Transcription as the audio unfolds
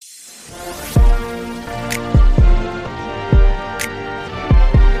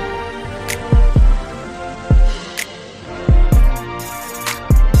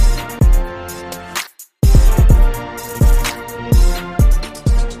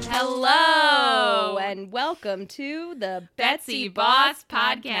and welcome to the Betsy Boss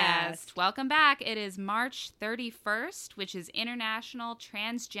Podcast. Welcome back. It is March 31st, which is International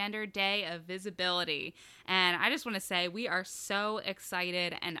Transgender Day of Visibility. And I just want to say we are so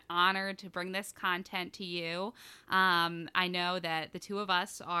excited and honored to bring this content to you. I know that the two of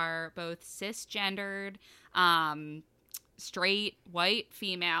us are both cisgendered, straight, white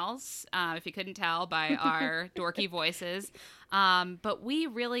females, if you couldn't tell by our dorky voices. But we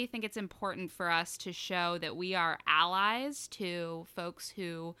really think it's important for us to show that we are allies to folks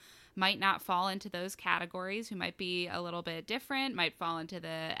who might not fall into those categories, who might be a little bit different, might fall into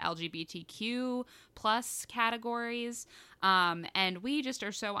the LGBTQ plus categories. And we just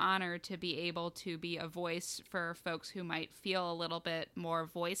are so honored to be able to be a voice for folks who might feel a little bit more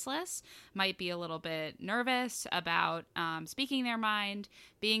voiceless, might be a little bit nervous about speaking their mind,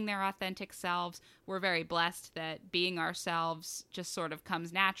 being their authentic selves. We're very blessed that being ourselves just sort of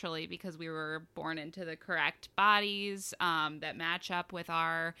comes naturally because we were born into the correct bodies that match up with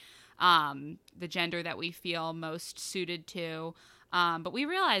our the gender that we feel most suited to. But we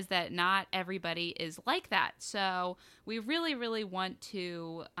realize that not everybody is like that. So we really, really want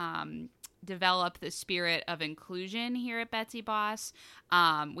to develop the spirit of inclusion here at Betsy Boss.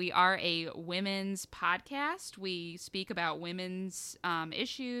 We are a women's podcast. We speak about women's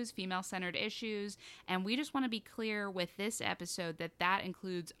issues, female-centered issues, and we just want to be clear with this episode that that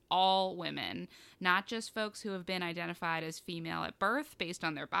includes all women, not just folks who have been identified as female at birth based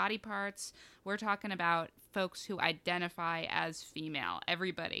on their body parts. We're talking about folks who identify as female,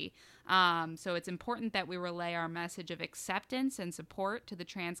 everybody. So it's important that we relay our message of acceptance and support to the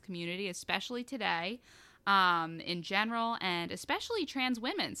trans community, especially today, in general, and especially trans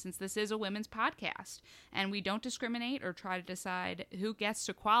women, since this is a women's podcast. And we don't discriminate or try to decide who gets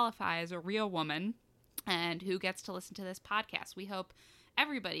to qualify as a real woman and who gets to listen to this podcast. We hope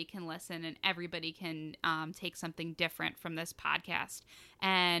everybody can listen and everybody can take something different from this podcast.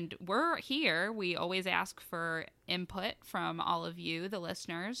 And we're here. We always ask for input from all of you, the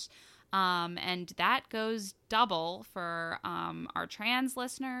listeners. And that goes double for our trans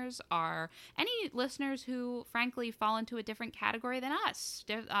listeners, any listeners who, frankly, fall into a different category than us,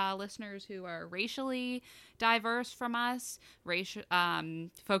 listeners who are racially diverse from us,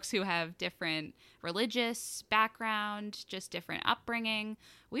 folks who have different religious background, just different upbringing.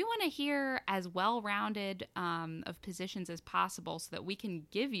 We want to hear as well-rounded of positions as possible so that we can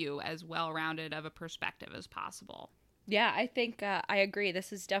give you as well-rounded of a perspective as possible. Yeah, I think I agree.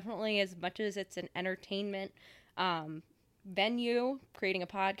 This is definitely, as much as it's an entertainment venue, creating a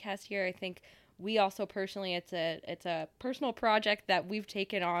podcast here, I think we also personally, it's a personal project that we've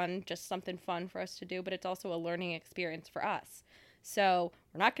taken on, just something fun for us to do, but it's also a learning experience for us. So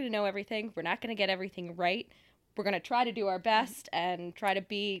we're not going to know everything. We're not going to get everything right. We're going to try to do our best and try to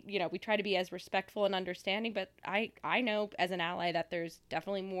be, we try to be as respectful and understanding, but I know as an ally that there's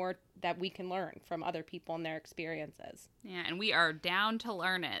definitely more that we can learn from other people and their experiences. Yeah, and we are down to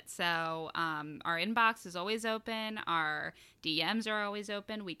learn it. So our inbox is always open. Our DMs are always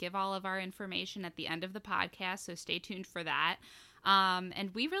open. We give all of our information at the end of the podcast, so stay tuned for that.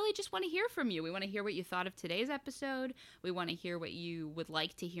 And we really just want to hear from you. We want to hear what you thought of today's episode. We want to hear what you would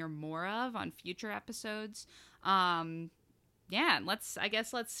like to hear more of on future episodes. Yeah, let's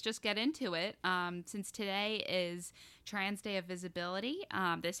just get into it. Since today is Trans Day of Visibility,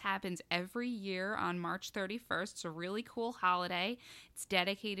 this happens every year on March 31st. It's a really cool holiday. It's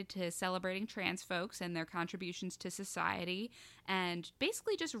dedicated to celebrating trans folks and their contributions to society and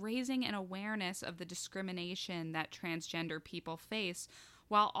basically just raising an awareness of the discrimination that transgender people face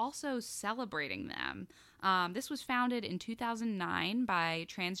while also celebrating them. This was founded in 2009 by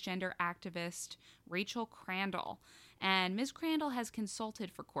transgender activist Rachel Crandall. And Ms. Crandall has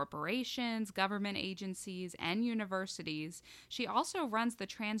consulted for corporations, government agencies, and universities. She also runs the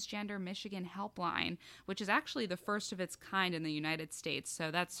Transgender Michigan Helpline, which is actually the first of its kind in the United States. So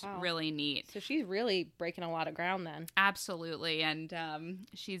that's really neat. So she's really breaking a lot of ground then. Absolutely. And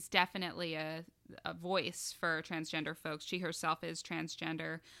she's definitely a voice for transgender folks. She herself is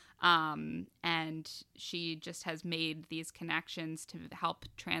transgender. And she just has made these connections to help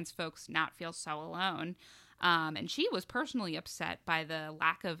trans folks not feel so alone. And she was personally upset by the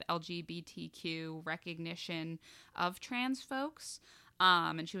lack of LGBTQ recognition of trans folks.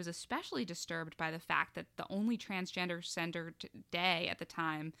 And she was especially disturbed by the fact that the only transgender-centered day at the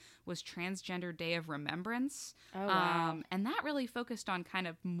time was Transgender Day of Remembrance. Oh, wow. And that really focused on kind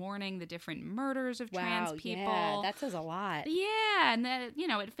of mourning the different murders of trans people. Yeah, that says a lot. Yeah, and that,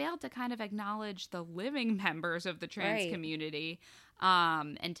 it failed to kind of acknowledge the living members of the trans community,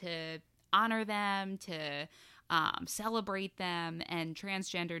 and to honor them, to celebrate them. And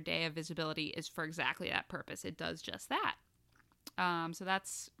Transgender Day of Visibility is for exactly that purpose. It does just that. So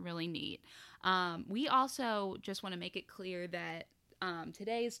that's really neat. We also just want to make it clear that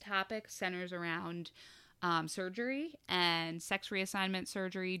today's topic centers around surgery and sex reassignment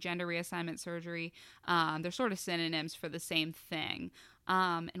surgery, gender reassignment surgery. They're sort of synonyms for the same thing.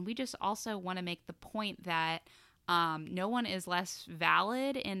 And we just also want to make the point that no one is less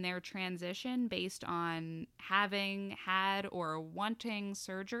valid in their transition based on having had or wanting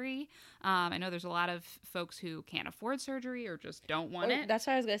surgery. I know there's a lot of folks who can't afford surgery or just don't want it. That's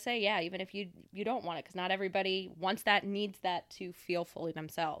what I was going to say. Yeah, even if you don't want it, because not everybody wants that, needs that to feel fully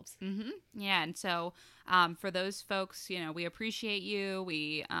themselves. Mm-hmm. Yeah, and so for those folks, we appreciate you.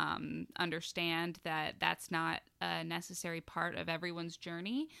 We understand that that's not a necessary part of everyone's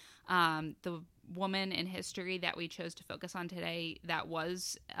journey. The woman in history that we chose to focus on today, that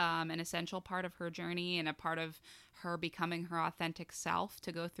was an essential part of her journey and a part of her becoming her authentic self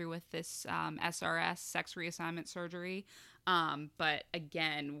to go through with this SRS, sex reassignment surgery. But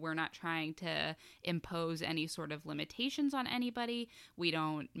again, we're not trying to impose any sort of limitations on anybody. We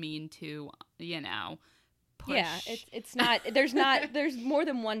don't mean to, push. Yeah, it's not, there's more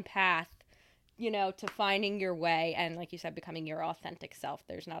than one path, to finding your way and, like you said, becoming your authentic self.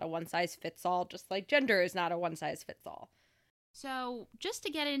 There's not a one-size-fits-all, just like gender is not a one-size-fits-all. So just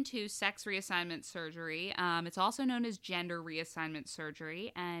to get into sex reassignment surgery, it's also known as gender reassignment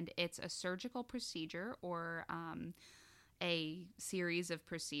surgery, and it's a surgical procedure or a series of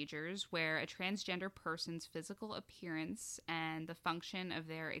procedures where a transgender person's physical appearance and the function of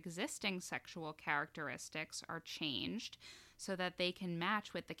their existing sexual characteristics are changed so that they can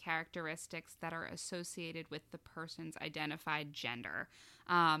match with the characteristics that are associated with the person's identified gender.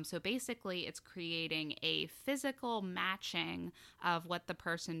 So basically, it's creating a physical matching of what the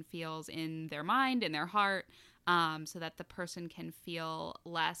person feels in their mind, in their heart, so that the person can feel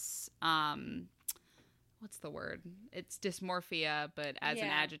less, what's the word? It's dysmorphia, but as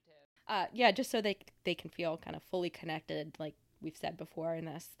an adjective. Just so they can feel kind of fully connected, like we've said before in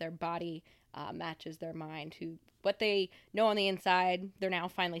this. Their body matches their mind. What they know on the inside, they're now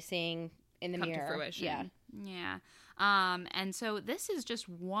finally seeing in the mirror. Come to fruition. Yeah. And so this is just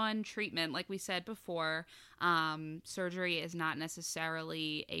one treatment. Like we said before, surgery is not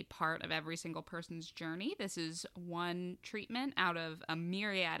necessarily a part of every single person's journey. This is one treatment out of a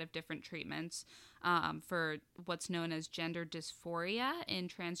myriad of different treatments for what's known as gender dysphoria in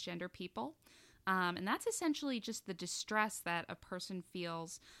transgender people. And that's essentially just the distress that a person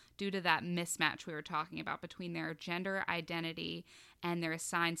feels due to that mismatch we were talking about between their gender identity and their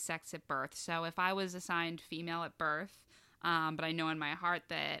assigned sex at birth. So if I was assigned female at birth, but I know in my heart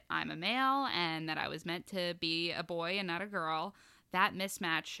that I'm a male and that I was meant to be a boy and not a girl, that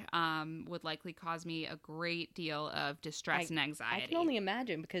mismatch would likely cause me a great deal of distress and anxiety. I can only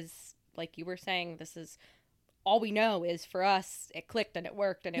imagine because, like you were saying, this is all we know is for us, it clicked and it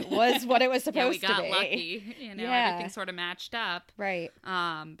worked and it was what it was supposed to be. We got lucky. Everything sort of matched up. Right.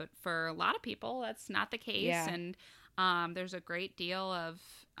 But for a lot of people, that's not the case. Yeah. And there's a great deal of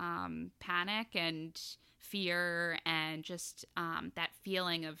panic and fear and just that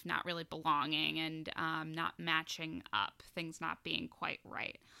feeling of not really belonging and not matching up, things not being quite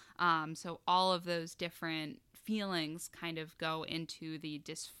right. So all of those different feelings kind of go into the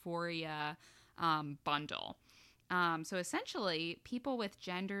dysphoria bundle. So essentially, people with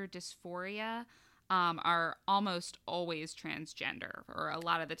gender dysphoria are almost always transgender, or a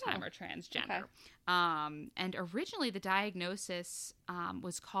lot of the time are transgender. Okay. And originally the diagnosis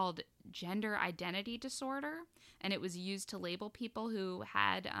was called gender identity disorder, and it was used to label people who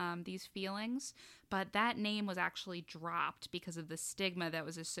had these feelings, but that name was actually dropped because of the stigma that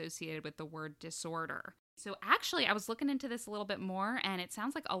was associated with the word disorder. So actually, I was looking into this a little bit more, and it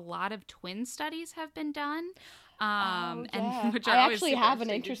sounds like a lot of twin studies have been done. And which I actually have an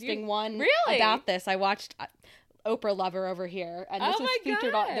interesting one about this. I watched Oprah Lover over here, and this was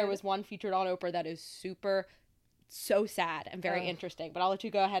featured on. There was one featured on Oprah that is so sad and very interesting. But I'll let you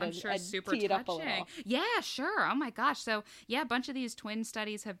go ahead and super tee it up a little. Yeah, sure. Oh my gosh. So yeah, a bunch of these twin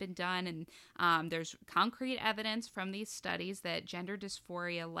studies have been done, and there's concrete evidence from these studies that gender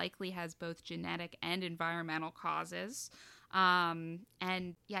dysphoria likely has both genetic and environmental causes. And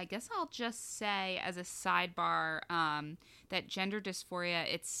yeah, I guess I'll just say as a sidebar that gender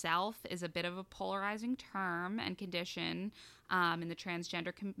dysphoria itself is a bit of a polarizing term and condition. in the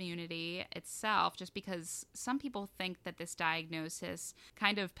transgender community itself, just because some people think that this diagnosis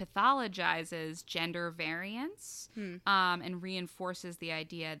kind of pathologizes gender variance and reinforces the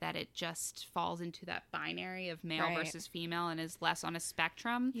idea that it just falls into that binary of male versus female and is less on a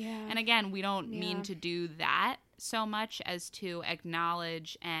spectrum. Yeah. And again, we don't mean to do that so much as to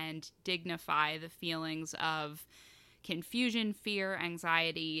acknowledge and dignify the feelings of confusion, fear,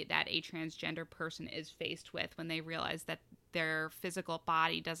 anxiety that a transgender person is faced with when they realize that their physical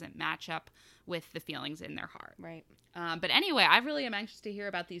body doesn't match up with the feelings in their heart. Right. But anyway, I really am anxious to hear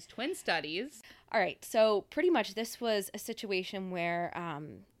about these twin studies. All right. So pretty much this was a situation where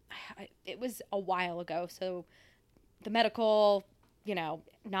it was a while ago. So the medical,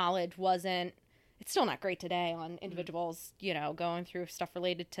 knowledge wasn't, it's still not great today on individuals, going through stuff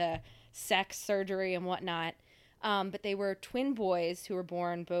related to sex, surgery, and whatnot. But they were twin boys who were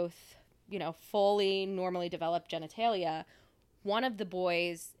born both, fully normally developed genitalia. One of the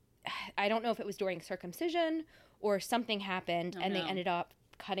boys, I don't know if it was during circumcision or something happened, they ended up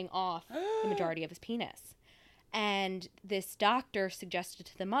cutting off the majority of his penis. And this doctor suggested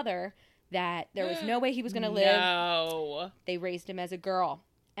to the mother that there was no way he was going to live. No. They raised him as a girl.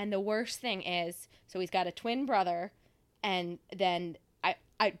 And the worst thing is, so he's got a twin brother, and then I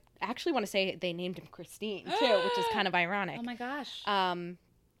actually want to say they named him Christine, too, which is kind of ironic. Oh, my gosh.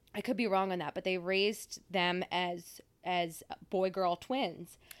 I could be wrong on that, but they raised them as boy-girl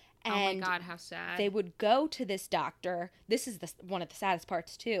twins. And oh, my God, how sad. They would go to this doctor. This is one of the saddest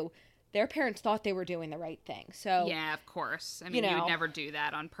parts, too. Their parents thought they were doing the right thing. So yeah, of course. I mean, you would never do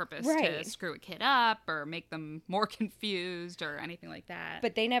that on purpose to screw a kid up or make them more confused or anything like that.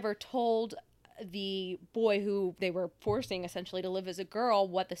 But they never told the boy who they were forcing essentially to live as a girl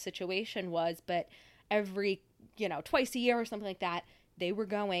what the situation was. But every, twice a year or something like that, they were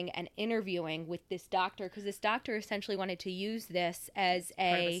going and interviewing with this doctor because this doctor essentially wanted to use this as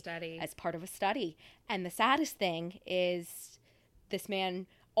part of a study. And the saddest thing is this man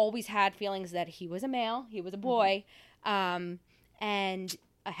always had feelings that he was a male, he was a boy, and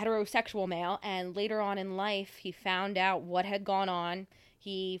a heterosexual male. And later on in life, he found out what had gone on.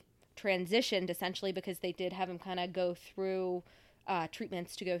 He transitioned essentially because they did have him kind of go through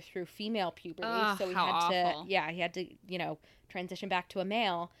treatments to go through female puberty. So he had to, transition back to a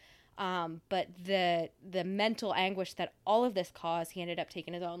male. But the mental anguish that all of this caused, he ended up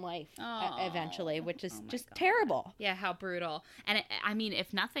taking his own life eventually, which is just terrible. Yeah, how brutal. And I mean,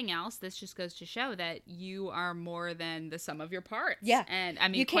 if nothing else, this just goes to show that you are more than the sum of your parts. Yeah. And I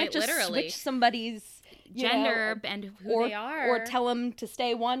mean, you can't quite just literally switch somebody's gender and who they are. Or tell them to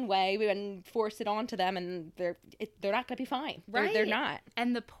stay one way and force it onto them, and they're not going to be fine. Right. They're not.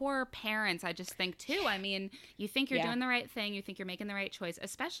 And the poor parents, I just think, too. I mean, you think you're doing the right thing. You think you're making the right choice,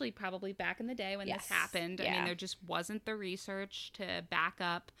 especially probably back in the day when this happened. Yeah. I mean, there just wasn't the research to back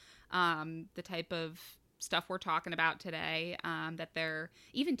up the type of stuff we're talking about today, that they're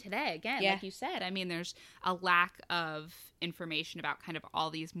even today, again, like you said, I mean, there's a lack of information about kind of all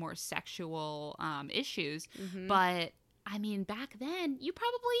these more sexual issues. But I mean, back then you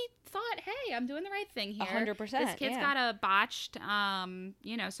probably thought, hey, I'm doing the right thing here. 100%. This kid's got a botched,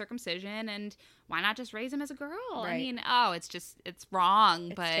 circumcision, and why not just raise him as a girl? Right. I mean, it's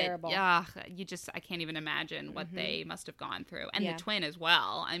wrong, but terrible. I can't even imagine what they must have gone through. And the twin as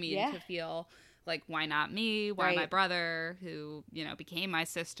well. I mean, to feel like, why not me? Why my brother, who, became my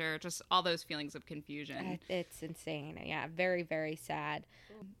sister? Just all those feelings of confusion. It's insane. Yeah, very, very sad.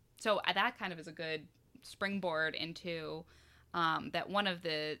 So that kind of is a good springboard into that one of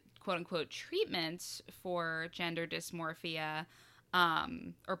the quote-unquote treatments for gender dysmorphia,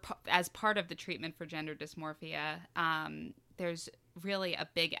 as part of the treatment for gender dysmorphia, there's really a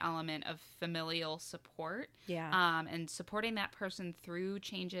big element of familial support. Yeah. And supporting that person through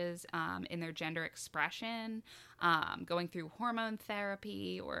changes in their gender expression, going through hormone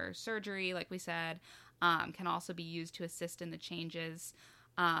therapy or surgery, like we said, can also be used to assist in the changes.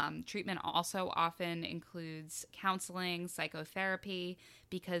 Treatment also often includes counseling, psychotherapy,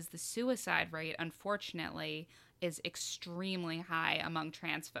 because the suicide rate, unfortunately, is extremely high among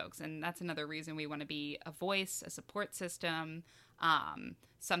trans folks. And that's another reason we want to be a voice, a support system,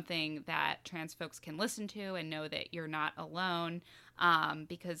 something that trans folks can listen to and know that you're not alone,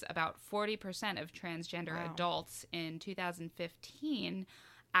 because about 40% of transgender adults in 2015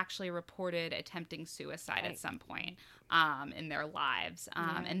 actually reported attempting suicide at some point in their lives.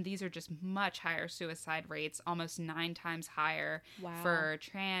 And these are just much higher suicide rates, almost 9 times higher for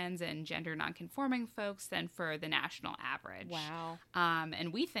trans and gender nonconforming folks than for the national average. Wow.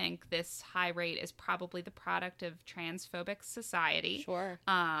 And we think this high rate is probably the product of transphobic society. Sure.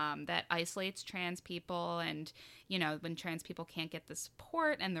 That isolates trans people, and, you know, when trans people can't get the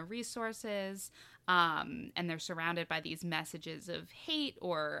support and the resources, and they're surrounded by these messages of hate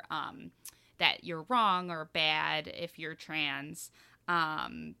or that you're wrong or bad if you're trans.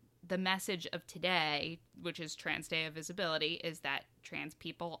 The message of today, which is Trans Day of Visibility, is that trans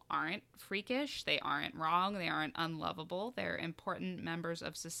people aren't freakish, they aren't wrong, they aren't unlovable. They're important members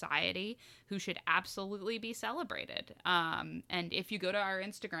of society who should absolutely be celebrated. And if you go to our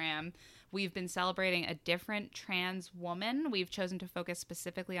Instagram, we've been celebrating a different trans woman. We've chosen to focus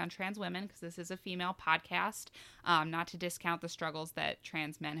specifically on trans women because this is a female podcast, not to discount the struggles that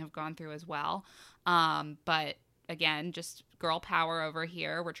trans men have gone through as well. But again, just girl power over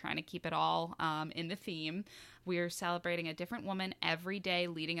here. We're trying to keep it all in the theme. We're celebrating a different woman every day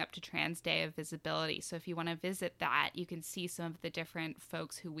leading up to Trans Day of Visibility. So if you want to visit that, you can see some of the different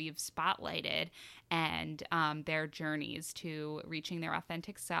folks who we've spotlighted and their journeys to reaching their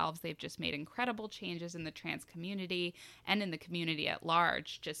authentic selves. They've just made incredible changes in the trans community and in the community at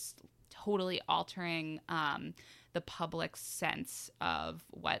large, just totally altering the public's sense of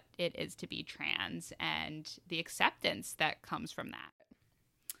what it is to be trans and the acceptance that comes from that.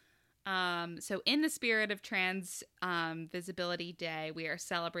 So in the spirit of Trans Visibility Day, we are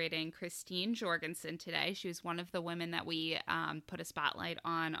celebrating Christine Jorgensen today. She was one of the women that we put a spotlight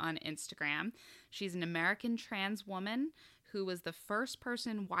on Instagram. She's an American trans woman who was the first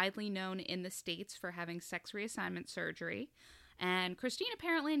person widely known in the States for having sex reassignment surgery. And Christine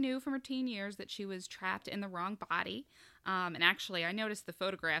apparently knew from her teen years that she was trapped in the wrong body. And actually, I noticed the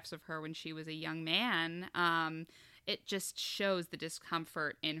photographs of her when she was a young man. It just shows the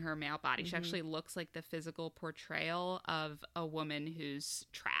discomfort in her male body. Mm-hmm. She actually looks like the physical portrayal of a woman who's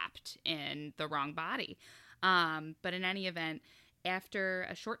trapped in the wrong body. But in any event, after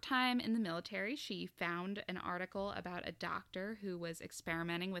a short time in the military, she found an article about a doctor who was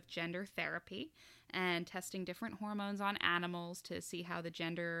experimenting with gender therapy and testing different hormones on animals to see how the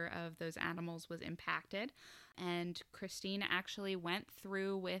gender of those animals was impacted. And Christine actually went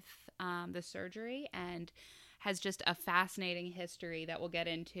through with the surgery and has just a fascinating history that we'll get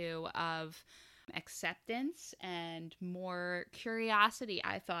into of acceptance and more curiosity,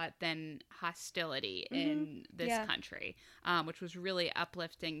 I thought, than hostility in this country, which was really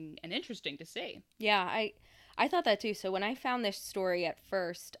uplifting and interesting to see. Yeah, I thought that too. So when I found this story at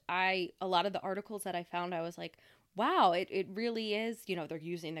first, a lot of the articles that I found, I was like, wow, it really is, you know, they're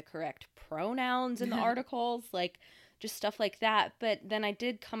using the correct pronouns in the articles, like just stuff like that. But then I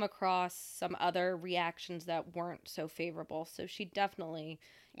did come across some other reactions that weren't so favorable. So she definitely,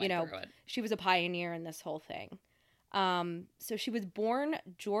 you know, she was a pioneer in this whole thing. So she was born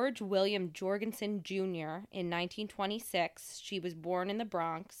George William Jorgensen Jr. in 1926. She was born in the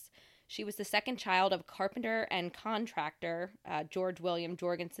Bronx. She was the second child of carpenter and contractor George William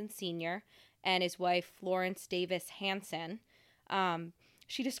Jorgensen Sr. and his wife Florence Davis Hanson.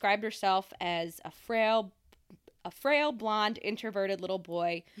 She described herself as a frail, blonde, introverted little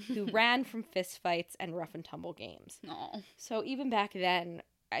boy who ran from fistfights and rough and tumble games. Aww. So even back then,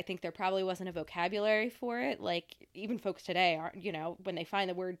 I think there probably wasn't a vocabulary for it. Like, even folks today aren't, you know, when they find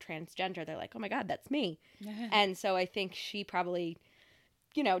the word transgender, they're like, oh my God, that's me. And so I think she probably,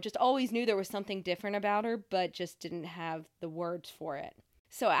 you know, just always knew there was something different about her, but just didn't have the words for it.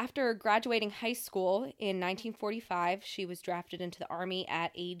 So after graduating high school in 1945, she was drafted into the Army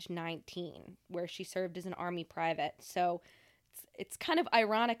at age 19, where she served as an Army private. So it's kind of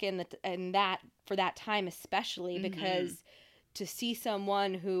ironic in that for that time especially, because to see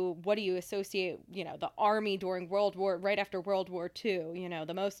someone who, what do you associate, you know, the Army during right after World War II, you know,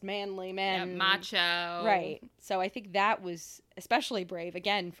 the most manly men. Yeah, macho. Right. So I think that was especially brave,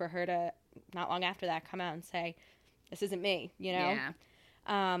 again, for her to, not long after that, come out and say, this isn't me, you know? Yeah.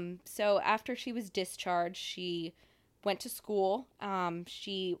 So after she was discharged, she went to school.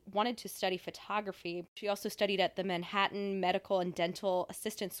 She wanted to study photography. She also studied at the Manhattan Medical and Dental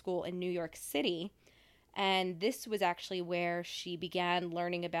Assistant School in New York City. And this was actually where she began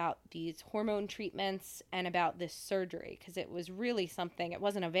learning about these hormone treatments and about this surgery, because it was really something, it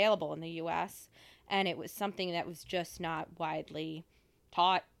wasn't available in the U.S., and it was something that was just not widely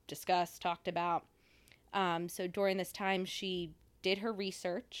taught, discussed, talked about. So during this time, she did her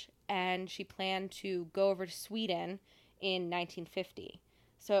research, and she planned to go over to Sweden in 1950.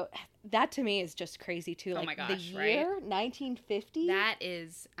 So that to me is just crazy too. Oh Like my gosh, the right? year 1950. That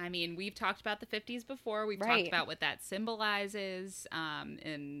is, I mean, we've talked about the 50s before. We've talked Right. about what that symbolizes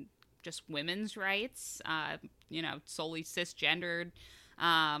in just women's rights, solely cisgendered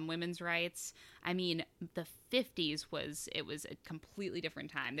women's rights. I mean, the 50s was a completely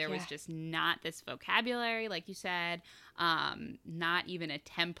different time. There was just not this vocabulary, like you said, not even a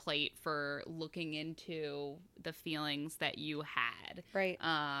template for looking into the feelings that you had. Right.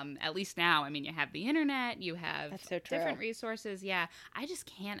 At least now, I mean, you have the internet, you have That's so true. different resources. Yeah. I just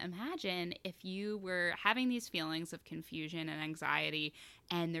can't imagine if you were having these feelings of confusion and anxiety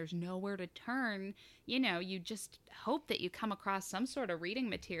and there's nowhere to turn, you just hope that you come across some sort of reading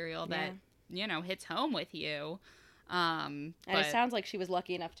material that, hits home with you. And it sounds like she was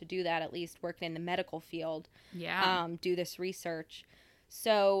lucky enough to do that, at least working in the medical field. Yeah. Do this research.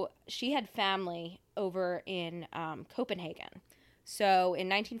 So she had family over in Copenhagen. So in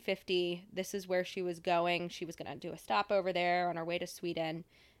 1950, this is where she was going. She was going to do a stopover there on her way to Sweden.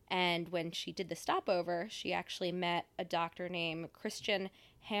 And when she did the stopover, she actually met a doctor named Christian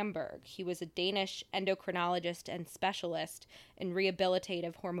Hamburg. He was a Danish endocrinologist and specialist in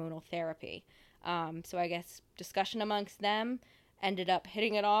rehabilitative hormonal therapy. So I guess discussion amongst them ended up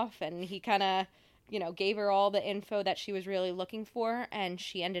hitting it off, and he kind of, gave her all the info that she was really looking for, and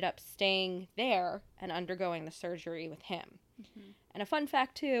she ended up staying there and undergoing the surgery with him. Mm-hmm. And a fun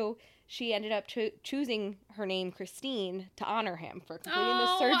fact, too, she ended up choosing her name Christine to honor him for completing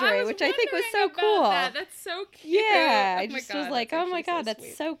the surgery, which I think was so cool. That's so cute. Yeah, I just was like, oh my God,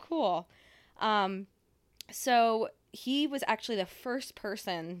 that's so cool. So he was actually the first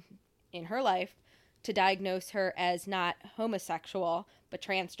person in her life to diagnose her as not homosexual, but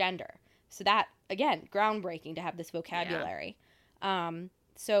transgender. So that, again, groundbreaking to have this vocabulary. Yeah.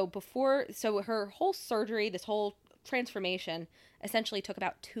 So her whole surgery, this whole transformation, essentially took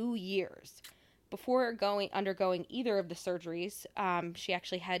about 2 years. Before undergoing either of the surgeries, she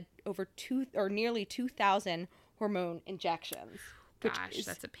actually had nearly 2,000 hormone injections. Gosh,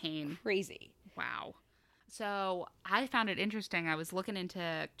 that's a pain. Crazy. Wow. So I found it interesting. I was looking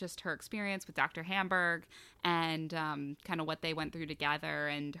into just her experience with Dr. Hamburg and kind of what they went through together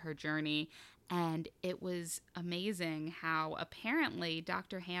and her journey. And it was amazing how apparently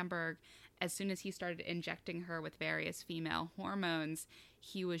Dr. Hamburg, as soon as he started injecting her with various female hormones,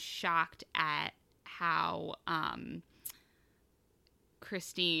 he was shocked at how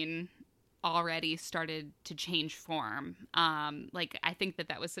Christine already started to change form. I think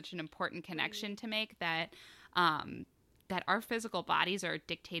that was such an important connection to make, that our physical bodies are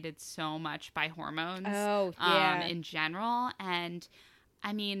dictated so much by hormones. Oh, yeah. In general. And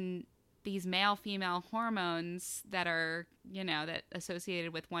I mean, these male-female hormones that are, that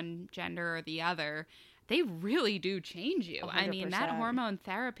associated with one gender or the other, they really do change you. 100%. I mean, that hormone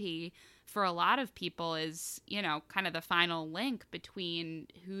therapy for a lot of people is, kind of the final link between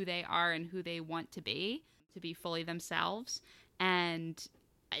who they are and who they want to be fully themselves. And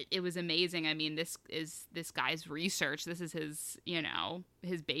it was amazing. I mean, this is this guy's research. This is his,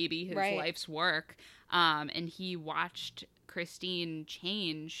 his baby, his right. life's work. And he watched Christine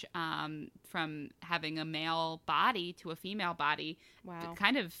change from having a male body to a female body. Wow.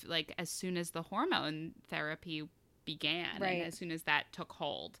 Kind of like as soon as the hormone therapy began, right. and as soon as that took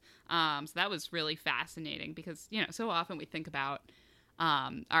hold. So that was really fascinating because, so often we think about,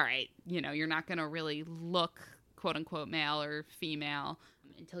 all right, you're not going to really look quote unquote male or female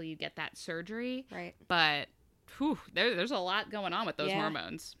until you get that surgery. Right. But there's a lot going on with those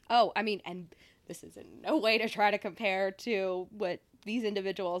hormones. Oh, I mean, and this is in no way to try to compare to what these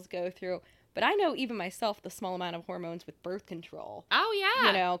individuals go through. But I know even myself, the small amount of hormones with birth control. Oh,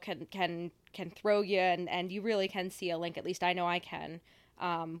 yeah. Can throw you, and you really can see a link. At least I know I can,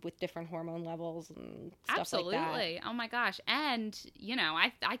 with different hormone levels and stuff Absolutely. like that. Absolutely. Oh, my gosh. And,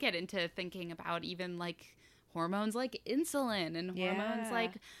 I get into thinking about even, like, hormones like insulin and hormones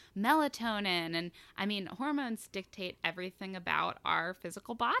like melatonin. And, I mean, hormones dictate everything about our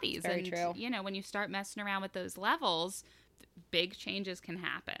physical bodies. Very true. When you start messing around with those levels, big changes can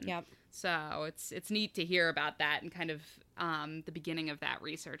happen. Yep. So it's neat to hear about that and kind of the beginning of that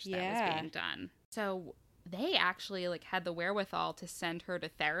research that was being done. So they actually had the wherewithal to send her to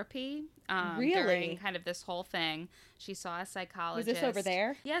therapy during kind of this whole thing. She saw a psychologist. Was this over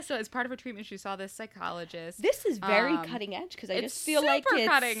there? Yeah, so as part of her treatment, she saw this psychologist. This is very cutting edge because I just feel like it's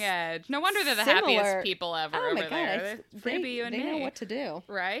cutting edge. No wonder they're the happiest people ever over there. They know what to do.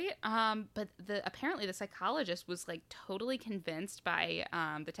 Right? But apparently the psychologist was totally convinced by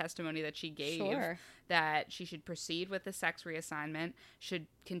the testimony that she gave that she should proceed with the sex reassignment, should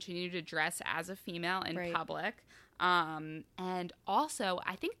continue to dress as a female in public, And also,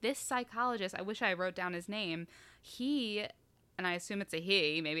 I think this psychologist, I wish I wrote down his name, he, and I assume it's a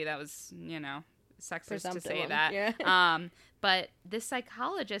he, maybe that was, sexist to say that. Yeah. But this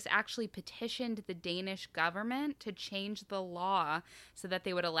psychologist actually petitioned the Danish government to change the law so that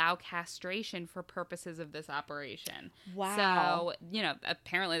they would allow castration for purposes of this operation. Wow. So,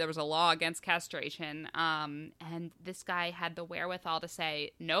 apparently there was a law against castration. And this guy had the wherewithal to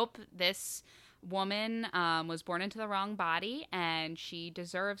say, nope, this woman was born into the wrong body and she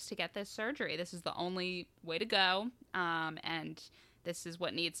deserves to get this surgery. This is the only way to go. And this is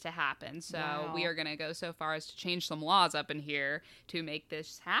what needs to happen. So we are going to go so far as to change some laws up in here to make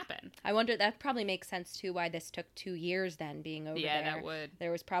this happen. I wonder, that probably makes sense too why this took 2 years then being over there. Yeah, that would. There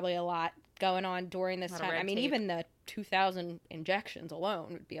was probably a lot going on during this time. I mean, even the 2,000 injections alone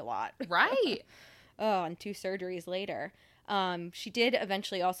would be a lot. Right. And 2 surgeries later. She did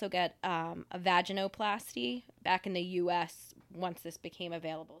eventually also get a vaginoplasty back in the U.S. once this became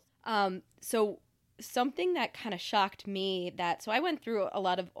available. So something that kind of shocked me so I went through a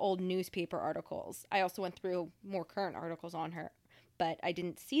lot of old newspaper articles. I also went through more current articles on her, but I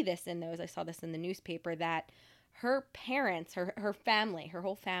didn't see this in those. I saw this in the newspaper that her parents, her family, her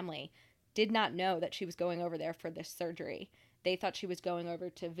whole family did not know that she was going over there for this surgery. They thought she was going over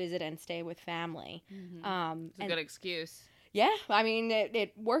to visit and stay with family. Mm-hmm. It's a good excuse. Yeah, I mean,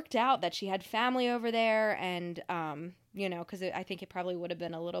 it worked out that she had family over there, and, because I think it probably would have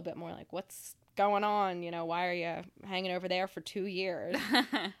been a little bit more like, what's going on? Why are you hanging over there for 2 years?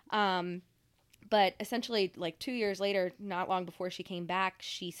 But essentially, like 2 years later, not long before she came back,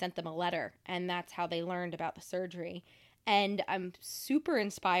 she sent them a letter, and that's how they learned about the surgery. And I'm super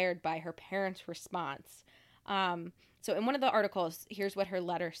inspired by her parents' response. So in one of the articles, here's what her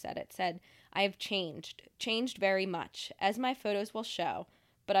letter said. It said, "I have changed very much, as my photos will show,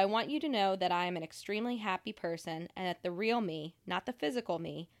 but I want you to know that I am an extremely happy person and that the real me, not the physical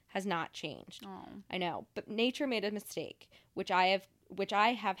me, has not changed. Oh. I know, but nature made a mistake, which I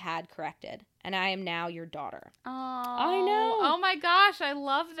have had corrected, and I am now your daughter." Oh, I know. Oh my gosh, I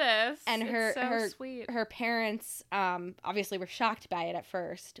love this. And it's sweet. Her parents obviously were shocked by it at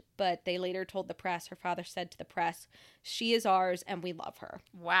first, but they later told the press. Her father said to the press, "She is ours, and we love her."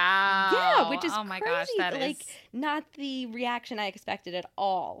 Wow. Yeah, which is oh my crazy. gosh, that like is not the reaction I expected at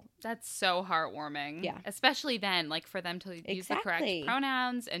all. That's so heartwarming. Yeah, especially then, like for them to use the correct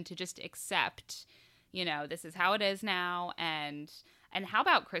pronouns and to just accept, this is how it is now, and how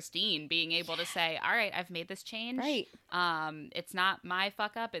about Christine being able to say, all right, I've made this change. Right. It's not my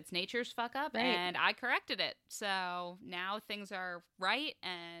fuck up. It's nature's fuck up. Right. And I corrected it. So now things are right.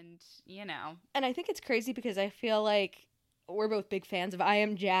 And, And I think it's crazy because I feel like we're both big fans of I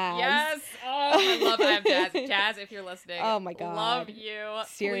Am Jazz. Yes. Oh, I love I Am Jazz. Jazz, if you're listening. Oh my God. Love you.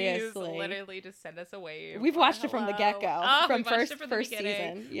 Seriously. Please, literally just send us a wave. We've watched it from the get-go. From first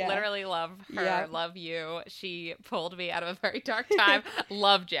season. Yeah. Literally love her. Yeah. Love you. She pulled me out of a very dark time.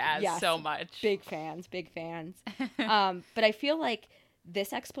 Love Jazz so much. Big fans. But I feel like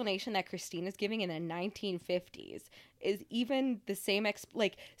this explanation that Christine is giving in the 1950s is even the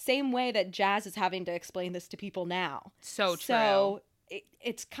same way that Jazz is having to explain this to people now. So true. So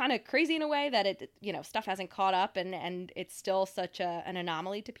it's kind of crazy in a way that it, stuff hasn't caught up and it's still such an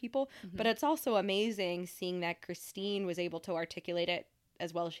anomaly to people. Mm-hmm. But it's also amazing seeing that Christine was able to articulate it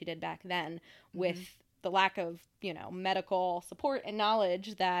as well as she did back then with the lack of, medical support and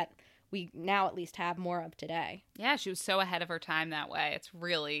knowledge that we now at least have more of today. Yeah, she was so ahead of her time that way. It's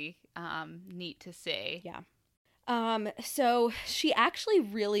really neat to see. Yeah. So she actually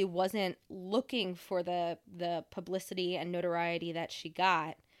really wasn't looking for the publicity and notoriety that she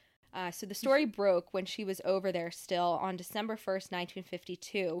got. So the story broke when she was over there still on December 1st,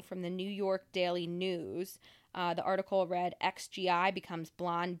 1952 from the New York Daily News. The article read, "XGI becomes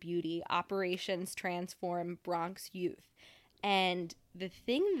blonde beauty. Operations transform Bronx youth." And the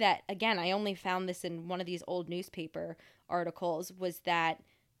thing that, again, I only found this in one of these old newspaper articles, was that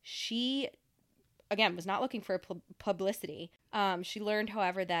she, again, was not looking for publicity. She learned,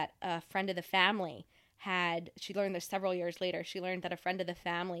 however, that a friend of the family she learned this several years later, she learned that a friend of the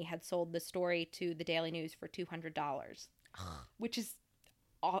family had sold the story to the Daily News for $200, which is,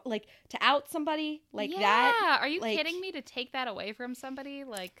 to out somebody like that. Yeah, are you kidding me? To take that away from somebody?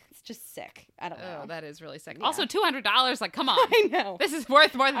 It's just sick. I don't know. Oh, that is really sick. Yeah. Also, $200, come on. I know. This is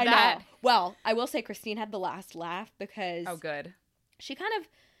worth more than that. Know. Well, I will say Christine had the last laugh because... Oh, good. She kind of,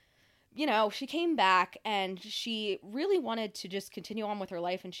 she came back and she really wanted to just continue on with her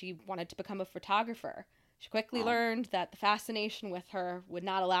life and she wanted to become a photographer. She quickly learned that the fascination with her would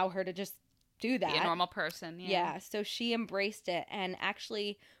not allow her to just do that. Be a normal person. Yeah. So she embraced it. And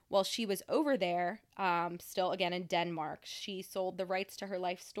actually, while she was over there, still again in Denmark, she sold the rights to her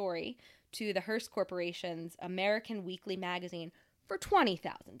life story to the Hearst Corporation's American Weekly magazine for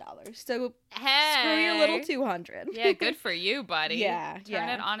 $20,000. So screw your little 200. Yeah, good for you, buddy. Yeah. Turn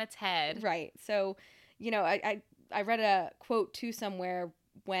it on its head. Right. So, I read a quote too somewhere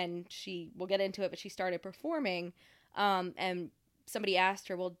when we'll get into it, but she started performing, and somebody asked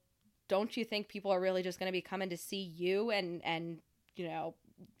her, well, don't you think people are really just going to be coming to see you and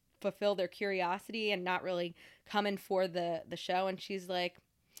fulfill their curiosity and not really coming for the show? And she's like,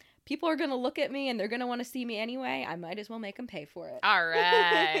 people are going to look at me and they're going to want to see me anyway. I might as well make them pay for it. All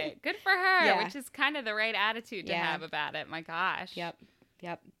right. Good for her, Yeah. which is kind of the right attitude to have about it. My gosh. Yep.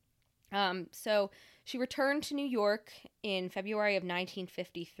 So she returned to New York in February of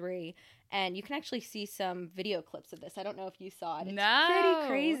 1953, and you can actually see some video clips of this. I don't know if you saw it. It's pretty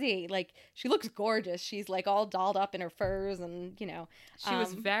crazy. Like, she looks gorgeous. She's like all dolled up in her furs and, She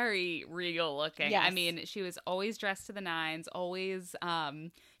was very regal looking. Yes. I mean, she was always dressed to the nines, always,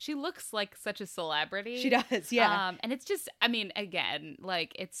 she looks like such a celebrity. She does, yeah. And it's just, I mean, again,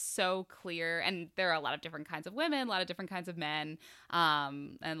 like, it's so clear, and there are a lot of different kinds of women, a lot of different kinds of men,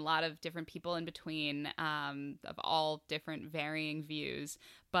 and a lot of different people in between, of all different varying views,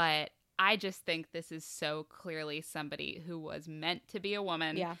 but I just think this is so clearly somebody who was meant to be a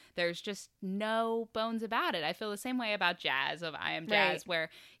woman. Yeah. There's just no bones about it. I feel the same way about Jazz of I Am Jazz, Right. where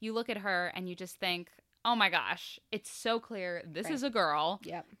you look at her and you just think, oh my gosh, it's so clear this Right. is a girl.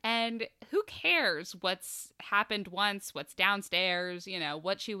 Yep. And who cares what's happened once, what's downstairs,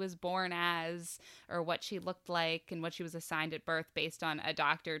 what she was born as or what she looked like and what she was assigned at birth based on a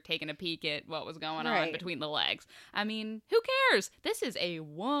doctor taking a peek at what was going on Right. between the legs. I mean, who cares? This is a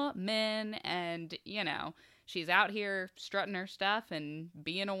woman and, she's out here strutting her stuff and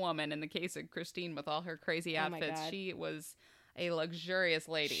being a woman. In the case of Christine with all her crazy Oh my outfits, God. she was a luxurious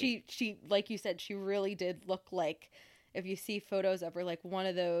lady. She like you said, she really did look like, if you see photos of her, like one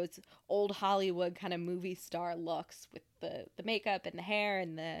of those old Hollywood kind of movie star looks with the makeup and the hair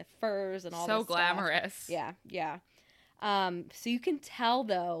and the furs and all so this glamorous. stuff. Yeah. So you can tell,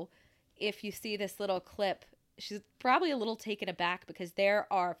 though, if you see this little clip, she's probably a little taken aback because there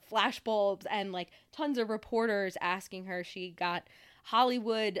are flashbulbs and like tons of reporters asking her. She got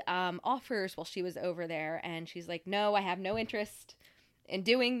Hollywood offers while she was over there, and she's like, no, I have no interest in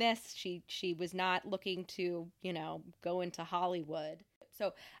doing this. She was not looking to go into Hollywood.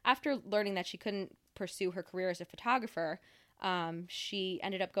 So after learning that she couldn't pursue her career as a photographer, she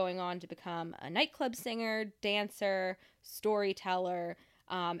ended up going on to become a nightclub singer, dancer, storyteller,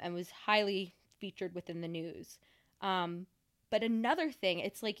 and was highly featured within the news. But another thing,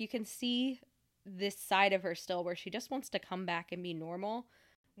 it's like you can see this side of her still where she just wants to come back and be normal.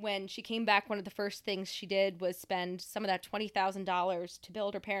 When she came back, one of the first things she did was spend some of that $20,000 to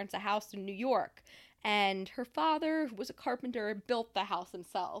build her parents a house in New York. And her father, who was a carpenter, built the house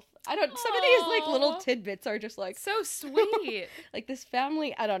himself. Some of these like little tidbits are just like so sweet. like this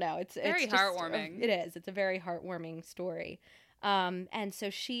family, I don't know. It's very just heartwarming. It is. It's a very heartwarming story. And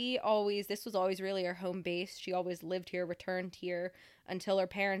so this was always really her home base. She always lived here, returned here until her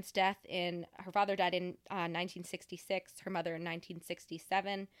parents' death her father died in 1966, her mother in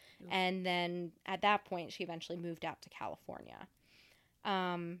 1967. And then at that point, she eventually moved out to California.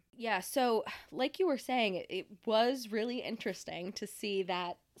 So like you were saying, it was really interesting to see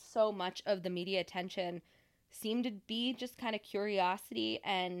that so much of the media attention seemed to be just kind of curiosity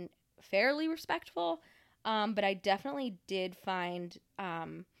and fairly respectful. But I definitely did find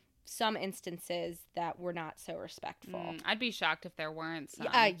some instances that were not so respectful. I'd be shocked if there weren't some.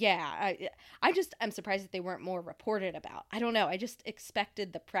 I just am surprised that they weren't more reported about. I don't know. I just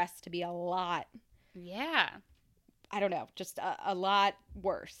expected the press to be a lot. Yeah. I don't know, just a lot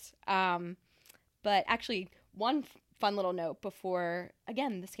worse. But actually, one fun little note before,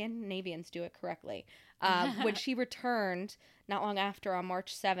 again, the Scandinavians do it correctly. When she returned, not long after, on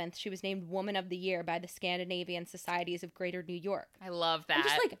March 7th, she was named Woman of the Year by the Scandinavian Societies of Greater New York. I love that. I'm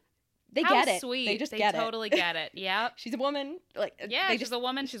just like, they How get it. Sweet. They just get it. They totally get it. Yep. She's a woman. She's a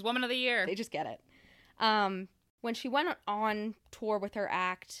woman. She's Woman of the Year. They just get it. When she went on tour with her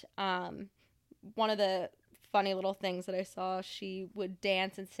act, one of the funny little things that I saw, she would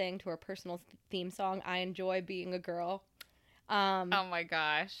dance and sing to her personal theme song, I Enjoy Being a Girl. Oh my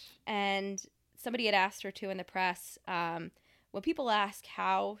gosh. And somebody had asked her to in the press, when people ask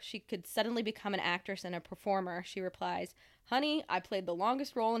how she could suddenly become an actress and a performer, she replies, honey, I played the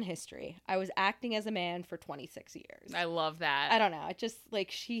longest role in history. I was acting as a man for 26 years. I love that. I don't know. It just,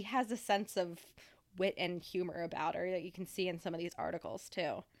 like, she has a sense of wit and humor about her that you can see in some of these articles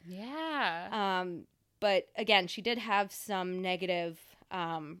too. Yeah. But again, she did have some negative,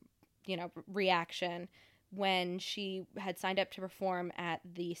 reaction when she had signed up to perform at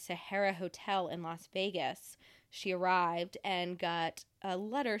the Sahara Hotel in Las Vegas. She arrived and got a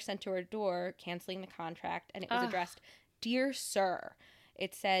letter sent to her door canceling the contract, and it was addressed, "Dear Sir."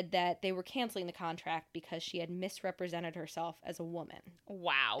 It said that they were canceling the contract because she had misrepresented herself as a woman.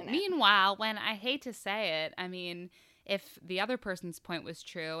 Wow. Meanwhile, when I hate to say it, I mean, if the other person's point was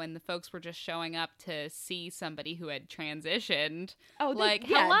true and the folks were just showing up to see somebody who had transitioned,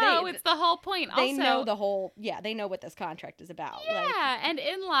 it's the whole point. They know they know what this contract is about. Yeah, and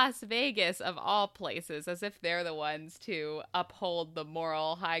in Las Vegas, of all places, as if they're the ones to uphold the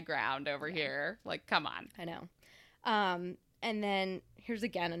moral high ground over here. Like, come on. I know. And then here's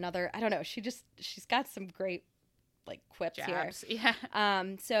again another, I don't know, she's got some great quips Jabs. here.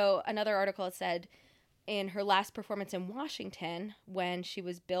 Yeah. So another article said, in her last performance in Washington, when she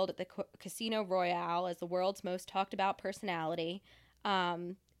was billed at the Casino Royale as the world's most talked about personality,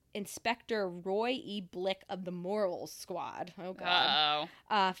 Inspector Roy E. Blick of the Morals Squad,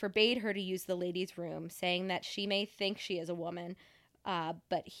 forbade her to use the ladies' room, saying that she may think she is a woman,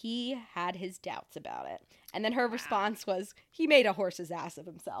 but he had his doubts about it. And then her response was, he made a horse's ass of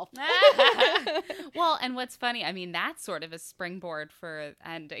himself. Well, and what's funny, I mean, that's sort of a springboard for,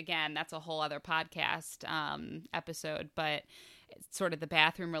 and again, that's a whole other podcast episode, but it's sort of the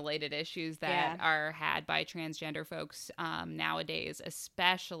bathroom-related issues that are had by transgender folks nowadays,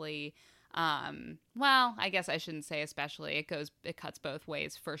 especially. I guess I shouldn't say especially. It cuts both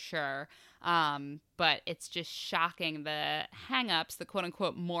ways for sure. But it's just shocking the hang-ups, the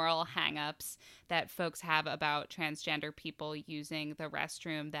quote-unquote moral hang-ups that folks have about transgender people using the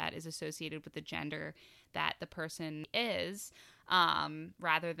restroom that is associated with the gender that the person is,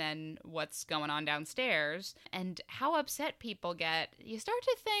 rather than what's going on downstairs, and how upset people get. You start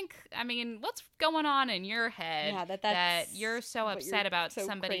to think, I mean, what's going on in your head that you're so upset about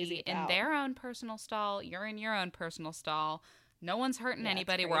somebody in their own personal stall, you're in your own personal stall, no one's hurting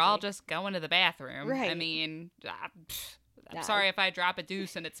anybody, we're all just going to the bathroom. Right. I mean, I'm sorry if I drop a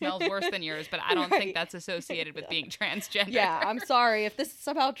deuce and it smells worse than yours, but I don't think that's associated with being transgender. Yeah, I'm sorry. If this is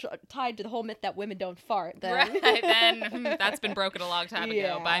somehow tied to the whole myth that women don't fart, then... Right, then that's been broken a long time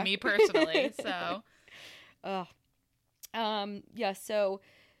ago by me personally, so... So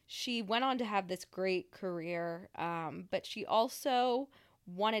she went on to have this great career, but she also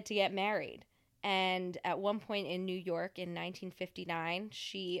wanted to get married. And at one point in New York in 1959,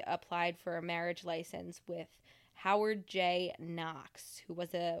 she applied for a marriage license with Howard J. Knox, who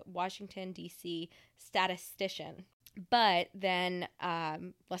was a Washington, D.C. statistician. But then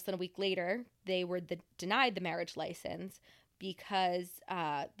less than a week later, they were denied the marriage license because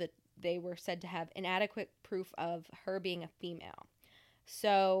they were said to have inadequate proof of her being a female.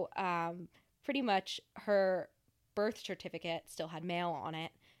 So pretty much her birth certificate still had male on it,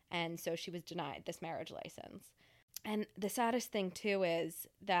 and so she was denied this marriage license. And the saddest thing, too, is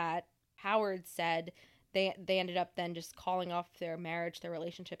that Howard said they ended up then just calling off their marriage, their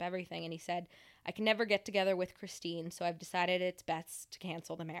relationship, everything. And he said, I can never get together with Christine, so I've decided it's best to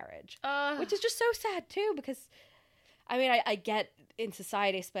cancel the marriage. Which is just so sad, too, because, I mean, I get in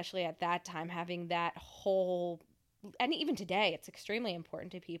society, especially at that time, having that whole, and even today, it's extremely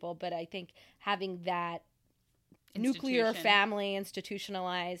important to people, but I think having that nuclear family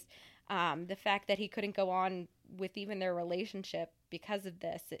institutionalized, the fact that he couldn't go on with even their relationship because of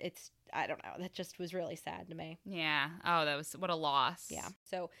this, it's, I don't know, that just was really sad to me. Yeah. Oh, that was, what a loss. Yeah.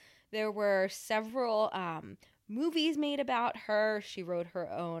 So there were several movies made about her. She wrote her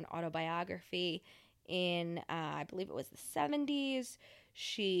own autobiography in, I believe it was the 70s.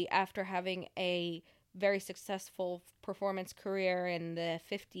 She, after having a very successful performance career in the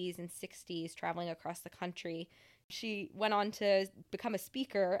 50s and 60s, traveling across the country, she went on to become a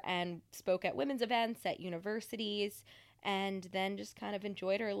speaker and spoke at women's events at universities, and then just kind of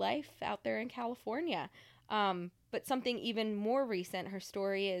enjoyed her life out there in California. But something even more recent, her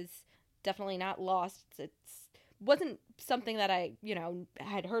story is definitely not lost. It wasn't something that I,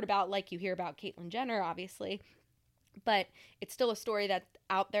 had heard about like you hear about Caitlyn Jenner, obviously. But it's still a story that's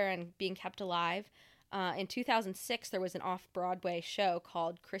out there and being kept alive. In 2006, there was an off-Broadway show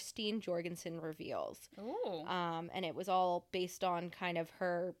called Christine Jorgensen Reveals. Ooh. And it was all based on kind of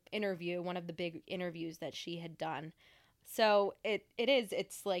her interview, one of the big interviews that she had done. So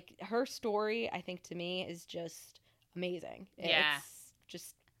it's like her story, I think, to me, is just amazing. Yeah. It's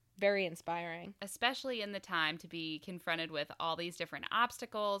just very inspiring. Especially in the time to be confronted with all these different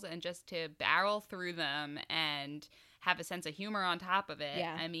obstacles and just to barrel through them and have a sense of humor on top of it.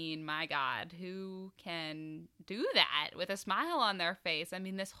 Yeah. I mean, my God, who can do that with a smile on their face? I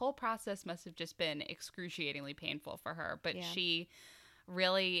mean, this whole process must have just been excruciatingly painful for her, but she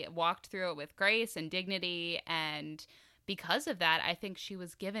really walked through it with grace and dignity, and because of that, I think she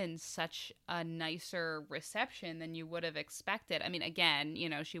was given such a nicer reception than you would have expected. I mean, again, you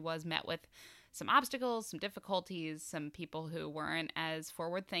know, she was met with some obstacles, some difficulties, some people who weren't as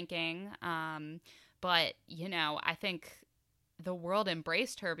forward thinking. But, you know, I think the world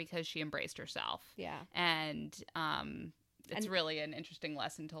embraced her because she embraced herself. Yeah. And it's really an interesting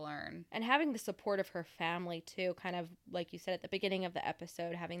lesson to learn. And having the support of her family, too, kind of like you said at the beginning of the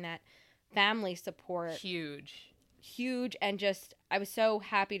episode, having that family support. Huge. And just, I was so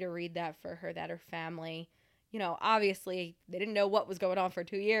happy to read that for her, that her family, you know, obviously they didn't know what was going on for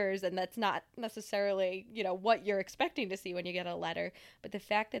 2 years, and that's not necessarily, you know, what you're expecting to see when you get a letter. But the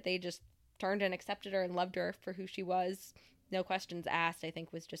fact that they just turned and accepted her and loved her for who she was, no questions asked, I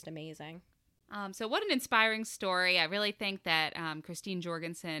think was just amazing. So what an inspiring story. I really think that Christine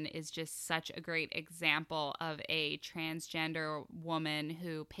Jorgensen is just such a great example of a transgender woman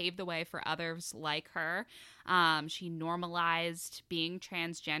who paved the way for others like her. She normalized being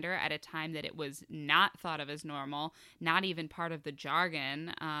transgender at a time that it was not thought of as normal, not even part of the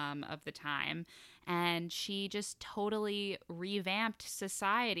jargon of the time. And she just totally revamped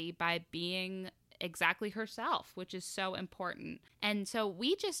society by being exactly herself, which is so important. And so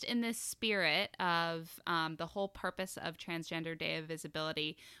we just, in this spirit of the whole purpose of Transgender Day of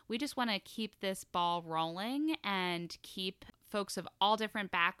Visibility, we just want to keep this ball rolling and keep folks of all different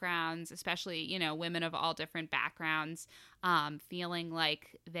backgrounds, especially, you know, women of all different backgrounds, feeling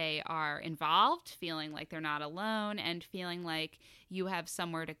like they are involved, feeling like they're not alone, and feeling like you have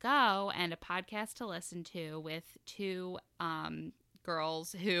somewhere to go and a podcast to listen to with two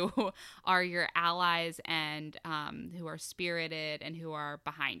girls who are your allies and who are spirited and who are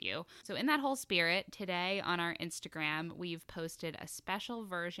behind you. So in that whole spirit, today on our Instagram, we've posted a special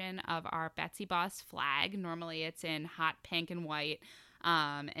version of our Betsy Boss flag. Normally it's in hot pink and white.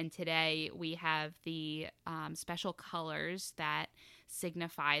 And today we have the special colors that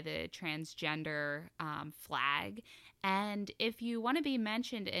signify the transgender flag. And if you want to be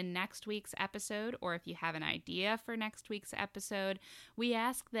mentioned in next week's episode, or if you have an idea for next week's episode, we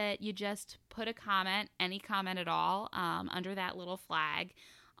ask that you just put a comment, any comment at all, under that little flag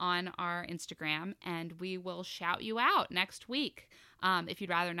on our Instagram, and we will shout you out next week. If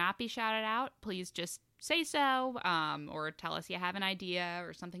you'd rather not be shouted out, please just say so, or tell us you have an idea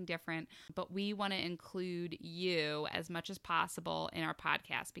or something different. But we want to include you as much as possible in our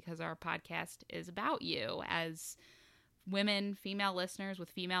podcast, because our podcast is about you as women, female listeners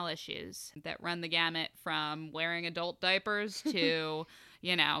with female issues that run the gamut from wearing adult diapers to,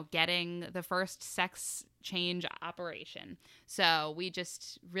 you know, getting the first sex change operation. So we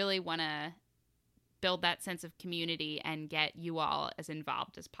just really want to build that sense of community and get you all as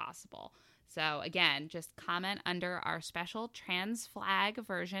involved as possible. So again, just comment under our special trans flag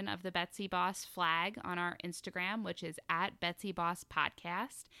version of the Betsy Boss flag on our Instagram, which is at Betsy Boss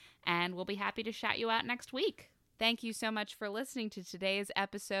Podcast, and we'll be happy to shout you out next week. Thank you so much for listening to today's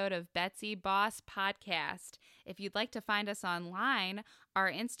episode of Betsy Boss Podcast. If you'd like to find us online,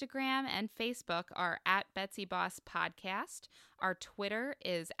 our Instagram and Facebook are at Betsy Boss Podcast. Our Twitter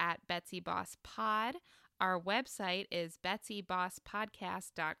is at Betsy Boss Pod. Our website is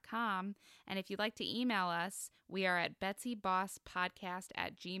betsybosspodcast.com. And if you'd like to email us, we are at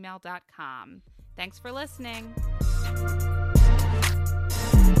betsybosspodcast@gmail.com. Thanks for listening.